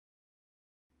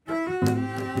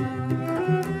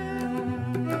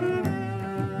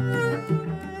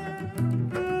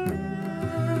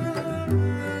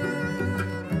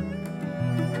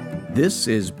This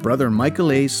is Brother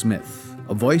Michael A. Smith,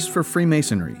 a voice for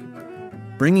Freemasonry,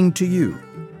 bringing to you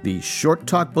the Short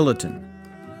Talk Bulletin,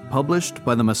 published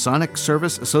by the Masonic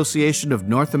Service Association of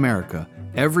North America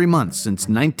every month since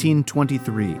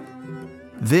 1923.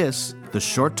 This, the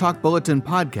Short Talk Bulletin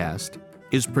podcast,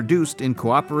 is produced in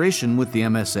cooperation with the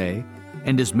MSA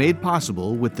and is made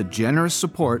possible with the generous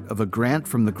support of a grant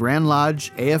from the Grand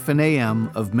Lodge AF&AM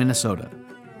of Minnesota.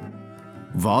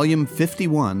 Volume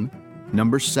 51,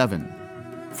 Number 7,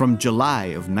 from July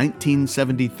of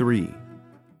 1973.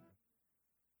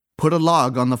 Put a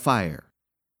Log on the Fire.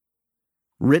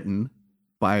 Written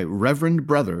by Reverend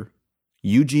Brother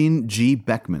Eugene G.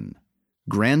 Beckman,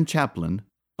 Grand Chaplain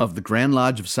of the Grand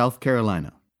Lodge of South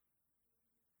Carolina.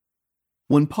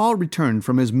 When Paul returned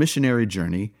from his missionary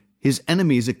journey, his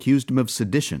enemies accused him of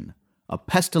sedition, a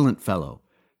pestilent fellow,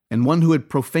 and one who had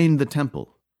profaned the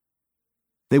temple.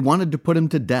 They wanted to put him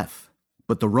to death,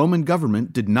 but the Roman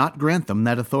government did not grant them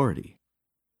that authority.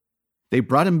 They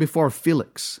brought him before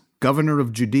Felix, governor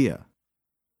of Judea.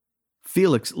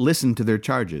 Felix listened to their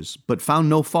charges, but found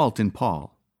no fault in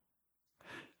Paul.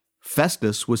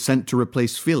 Festus was sent to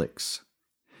replace Felix.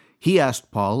 He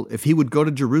asked Paul if he would go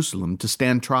to Jerusalem to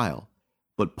stand trial,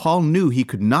 but Paul knew he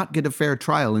could not get a fair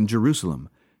trial in Jerusalem,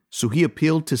 so he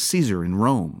appealed to Caesar in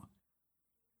Rome.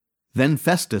 Then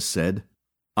Festus said,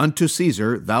 "Unto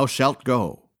Caesar thou shalt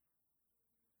go."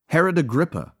 Herod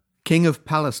Agrippa, king of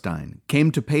Palestine, came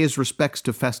to pay his respects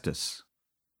to Festus.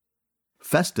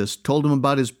 Festus told him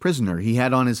about his prisoner he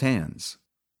had on his hands.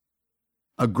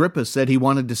 Agrippa said he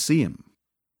wanted to see him.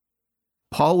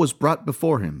 Paul was brought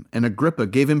before him, and Agrippa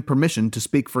gave him permission to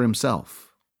speak for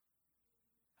himself.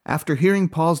 After hearing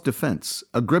Paul's defense,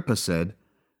 Agrippa said,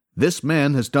 "This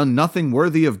man has done nothing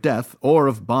worthy of death or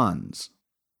of bonds."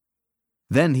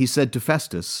 Then he said to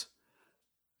Festus,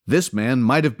 "This man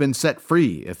might have been set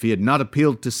free if he had not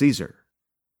appealed to Caesar."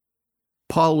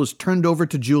 Paul was turned over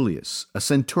to Julius, a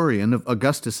centurion of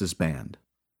Augustus's band.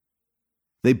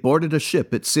 They boarded a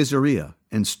ship at Caesarea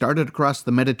and started across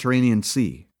the Mediterranean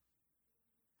Sea.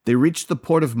 They reached the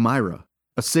port of Myra,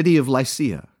 a city of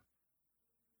Lycia.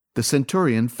 The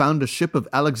centurion found a ship of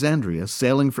Alexandria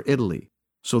sailing for Italy,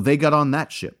 so they got on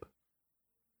that ship.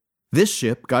 This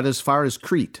ship got as far as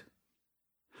Crete.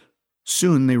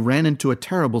 Soon they ran into a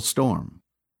terrible storm.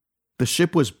 The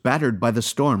ship was battered by the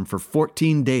storm for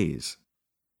 14 days.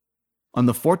 On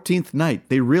the 14th night,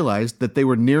 they realized that they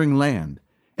were nearing land,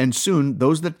 and soon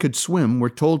those that could swim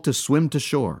were told to swim to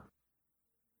shore.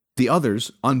 The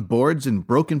others, on boards and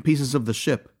broken pieces of the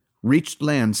ship, reached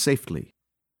land safely.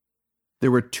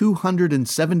 There were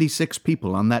 276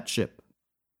 people on that ship.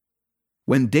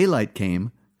 When daylight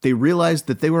came, they realized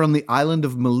that they were on the island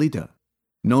of Melita,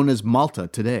 known as Malta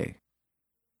today.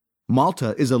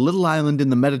 Malta is a little island in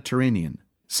the Mediterranean,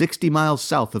 60 miles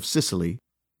south of Sicily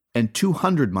and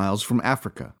 200 miles from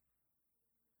Africa.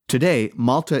 Today,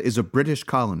 Malta is a British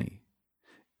colony.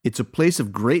 It's a place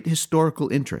of great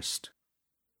historical interest.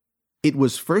 It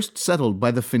was first settled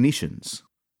by the Phoenicians.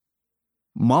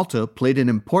 Malta played an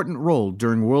important role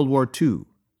during World War II.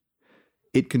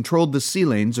 It controlled the sea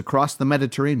lanes across the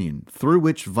Mediterranean, through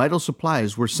which vital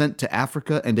supplies were sent to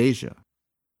Africa and Asia.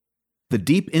 The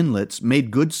deep inlets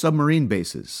made good submarine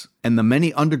bases, and the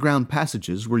many underground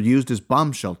passages were used as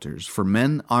bomb shelters for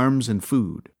men, arms, and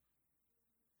food.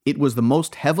 It was the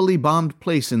most heavily bombed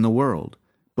place in the world,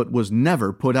 but was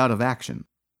never put out of action.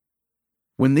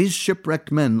 When these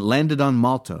shipwrecked men landed on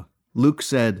Malta, Luke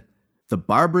said, "The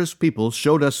barbarous people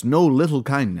showed us no little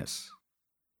kindness."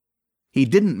 He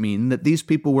didn't mean that these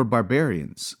people were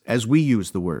barbarians, as we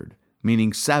use the word,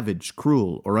 meaning savage,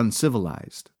 cruel, or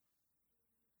uncivilized.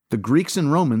 The Greeks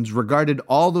and Romans regarded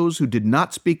all those who did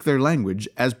not speak their language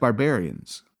as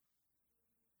barbarians.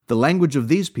 The language of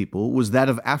these people was that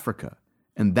of Africa,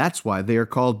 and that's why they are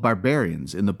called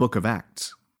barbarians in the book of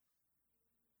Acts.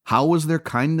 How was their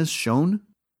kindness shown?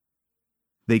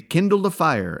 They kindled a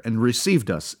fire and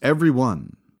received us, every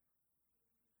one.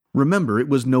 Remember, it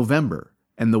was November,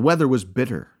 and the weather was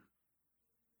bitter.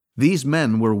 These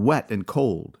men were wet and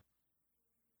cold.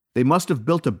 They must have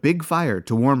built a big fire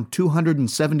to warm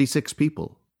 276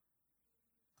 people.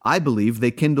 I believe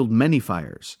they kindled many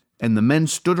fires, and the men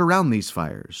stood around these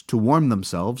fires to warm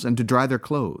themselves and to dry their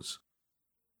clothes.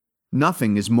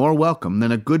 Nothing is more welcome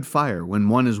than a good fire when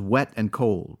one is wet and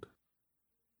cold.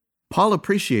 Paul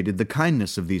appreciated the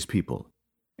kindness of these people,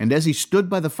 and as he stood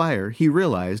by the fire, he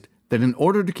realized that in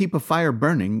order to keep a fire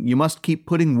burning, you must keep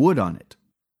putting wood on it.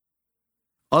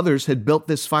 Others had built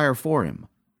this fire for him,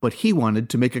 but he wanted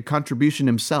to make a contribution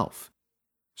himself.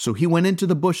 So he went into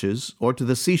the bushes or to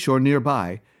the seashore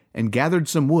nearby and gathered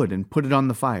some wood and put it on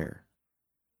the fire.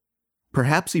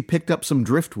 Perhaps he picked up some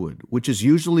driftwood, which is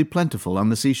usually plentiful on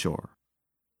the seashore.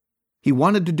 He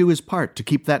wanted to do his part to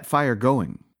keep that fire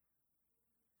going.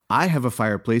 I have a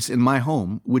fireplace in my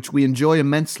home, which we enjoy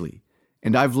immensely,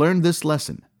 and I've learned this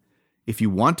lesson. If you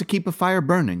want to keep a fire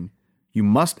burning, you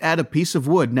must add a piece of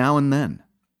wood now and then.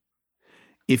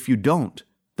 If you don't,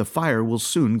 the fire will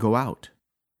soon go out.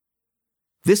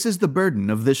 This is the burden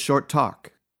of this short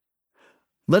talk.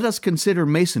 Let us consider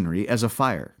masonry as a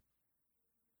fire.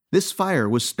 This fire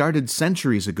was started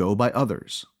centuries ago by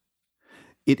others.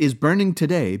 It is burning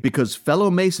today because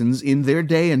fellow masons in their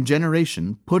day and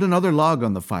generation put another log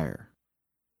on the fire.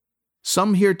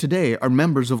 Some here today are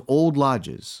members of old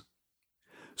lodges.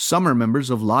 Some are members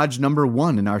of Lodge Number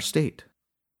 1 in our state.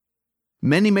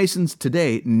 Many masons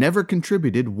today never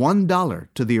contributed $1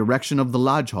 to the erection of the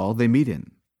lodge hall they meet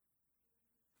in.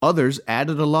 Others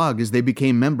added a log as they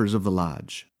became members of the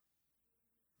lodge.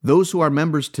 Those who are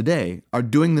members today are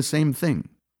doing the same thing,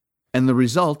 and the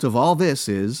result of all this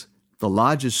is the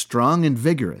lodge is strong and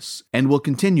vigorous and will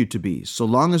continue to be so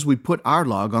long as we put our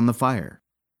log on the fire.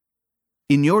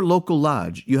 In your local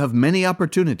lodge, you have many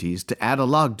opportunities to add a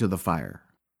log to the fire.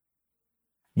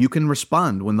 You can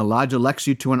respond when the lodge elects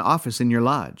you to an office in your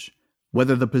lodge,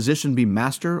 whether the position be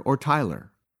master or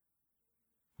tiler.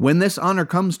 When this honor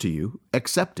comes to you,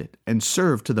 accept it and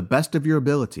serve to the best of your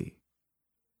ability.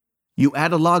 You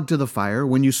add a log to the fire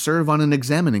when you serve on an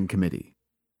examining committee,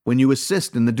 when you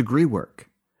assist in the degree work,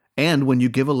 and when you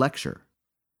give a lecture.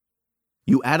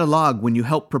 You add a log when you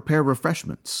help prepare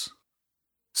refreshments.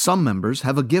 Some members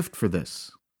have a gift for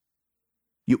this.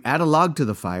 You add a log to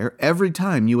the fire every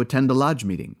time you attend a lodge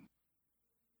meeting.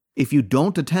 If you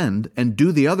don't attend and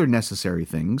do the other necessary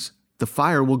things, the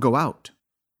fire will go out.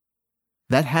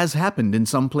 That has happened in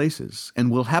some places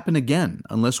and will happen again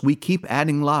unless we keep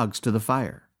adding logs to the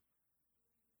fire.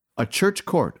 A church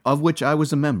court, of which I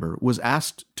was a member, was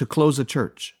asked to close a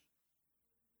church.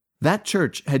 That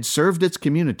church had served its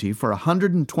community for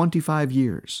 125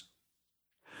 years.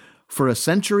 For a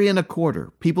century and a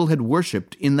quarter, people had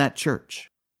worshipped in that church.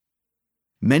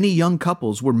 Many young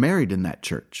couples were married in that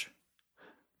church.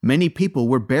 Many people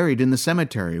were buried in the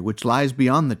cemetery which lies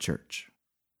beyond the church.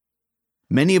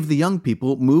 Many of the young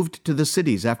people moved to the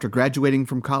cities after graduating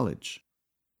from college.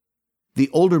 The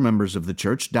older members of the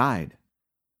church died.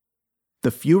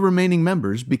 The few remaining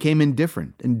members became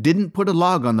indifferent and didn't put a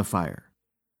log on the fire,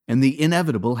 and the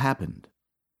inevitable happened.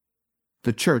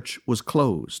 The church was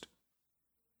closed.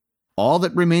 All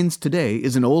that remains today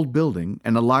is an old building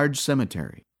and a large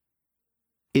cemetery.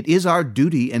 It is our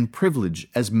duty and privilege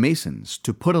as Masons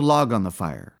to put a log on the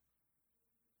fire.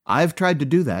 I've tried to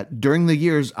do that during the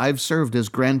years I've served as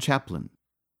Grand Chaplain.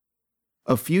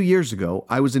 A few years ago,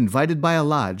 I was invited by a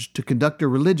lodge to conduct a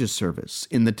religious service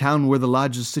in the town where the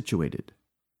lodge is situated.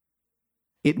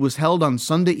 It was held on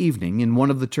Sunday evening in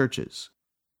one of the churches.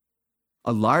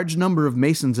 A large number of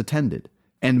Masons attended,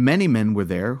 and many men were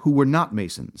there who were not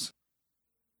Masons.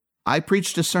 I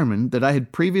preached a sermon that I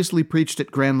had previously preached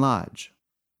at Grand Lodge.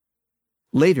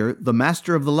 Later, the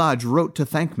master of the lodge wrote to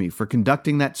thank me for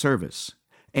conducting that service,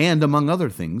 and among other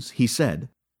things, he said,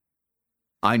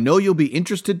 "I know you'll be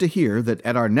interested to hear that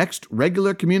at our next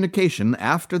regular communication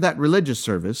after that religious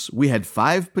service, we had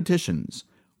 5 petitions,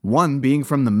 one being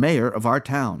from the mayor of our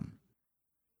town."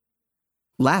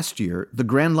 Last year, the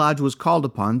Grand Lodge was called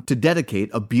upon to dedicate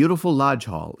a beautiful lodge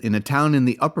hall in a town in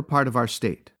the upper part of our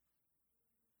state.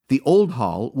 The old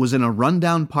hall was in a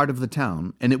run-down part of the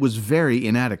town, and it was very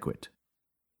inadequate.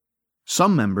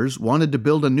 Some members wanted to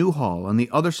build a new hall on the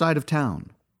other side of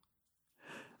town.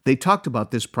 They talked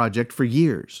about this project for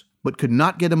years, but could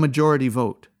not get a majority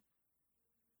vote.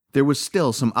 There was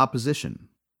still some opposition.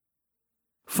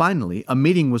 Finally, a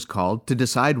meeting was called to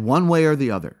decide one way or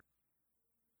the other.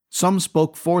 Some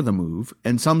spoke for the move,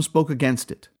 and some spoke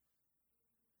against it.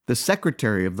 The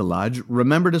secretary of the lodge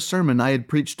remembered a sermon I had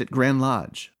preached at Grand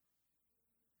Lodge.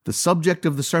 The subject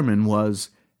of the sermon was,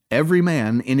 "Every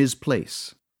man in his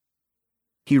place."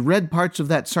 He read parts of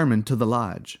that sermon to the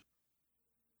lodge.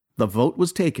 The vote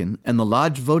was taken, and the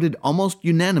lodge voted almost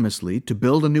unanimously to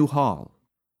build a new hall.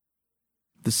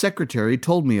 The secretary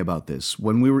told me about this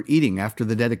when we were eating after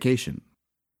the dedication.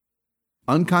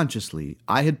 Unconsciously,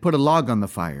 I had put a log on the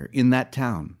fire in that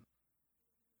town.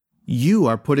 You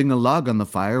are putting a log on the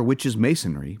fire, which is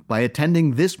Masonry, by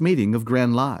attending this meeting of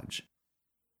Grand Lodge.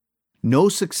 No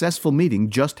successful meeting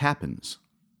just happens.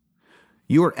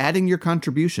 You are adding your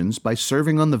contributions by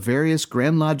serving on the various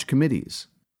Grand Lodge committees.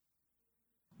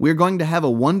 We're going to have a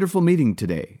wonderful meeting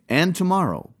today and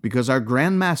tomorrow because our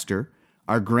Grand Master,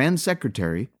 our Grand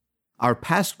Secretary, our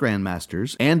past Grand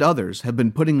Masters, and others have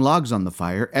been putting logs on the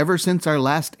fire ever since our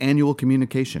last annual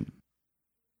communication.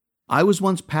 I was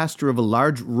once pastor of a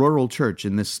large rural church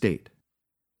in this state.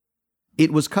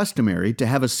 It was customary to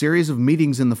have a series of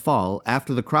meetings in the fall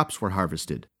after the crops were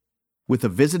harvested, with a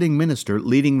visiting minister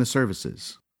leading the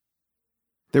services.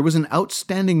 There was an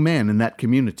outstanding man in that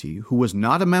community who was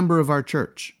not a member of our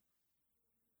church.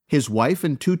 His wife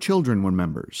and 2 children were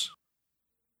members.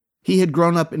 He had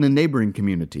grown up in a neighboring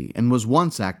community and was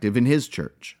once active in his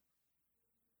church.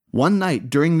 One night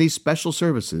during these special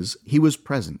services, he was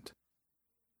present.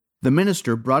 The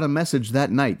minister brought a message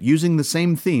that night using the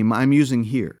same theme I'm using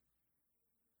here.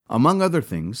 Among other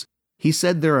things, he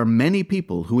said there are many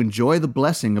people who enjoy the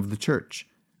blessing of the church,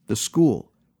 the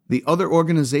school, the other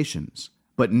organizations,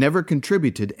 but never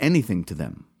contributed anything to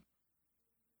them.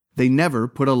 They never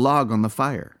put a log on the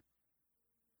fire.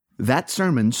 That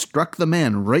sermon struck the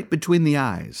man right between the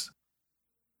eyes.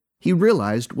 He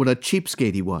realized what a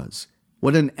cheapskate he was,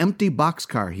 what an empty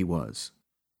boxcar he was.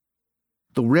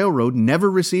 The railroad never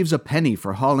receives a penny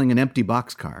for hauling an empty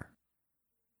boxcar.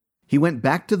 He went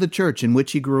back to the church in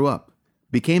which he grew up,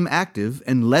 became active,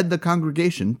 and led the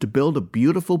congregation to build a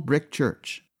beautiful brick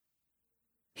church.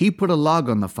 He put a log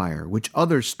on the fire which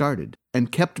others started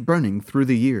and kept burning through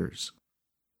the years.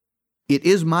 It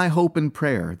is my hope and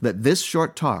prayer that this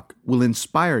short talk will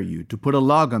inspire you to put a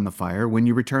log on the fire when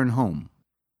you return home.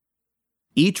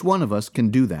 Each one of us can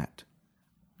do that.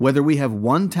 Whether we have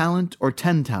 1 talent or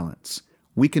 10 talents,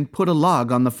 we can put a log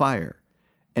on the fire,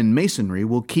 and masonry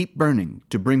will keep burning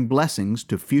to bring blessings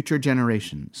to future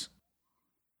generations.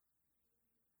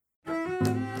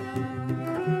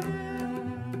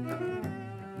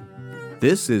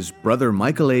 This is Brother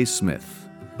Michael A. Smith,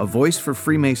 a voice for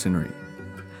Freemasonry.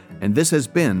 And this has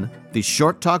been the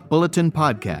Short Talk Bulletin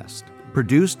Podcast,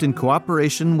 produced in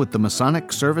cooperation with the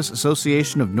Masonic Service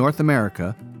Association of North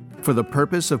America for the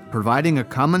purpose of providing a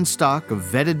common stock of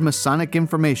vetted Masonic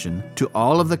information to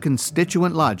all of the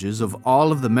constituent lodges of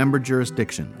all of the member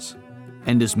jurisdictions,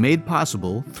 and is made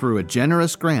possible through a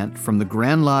generous grant from the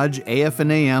Grand Lodge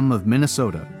AF&AM of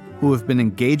Minnesota, who have been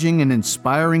engaging and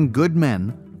inspiring good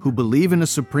men who believe in a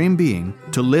supreme being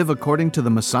to live according to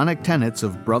the Masonic tenets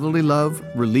of brotherly love,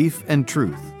 relief, and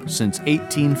truth since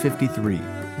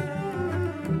 1853.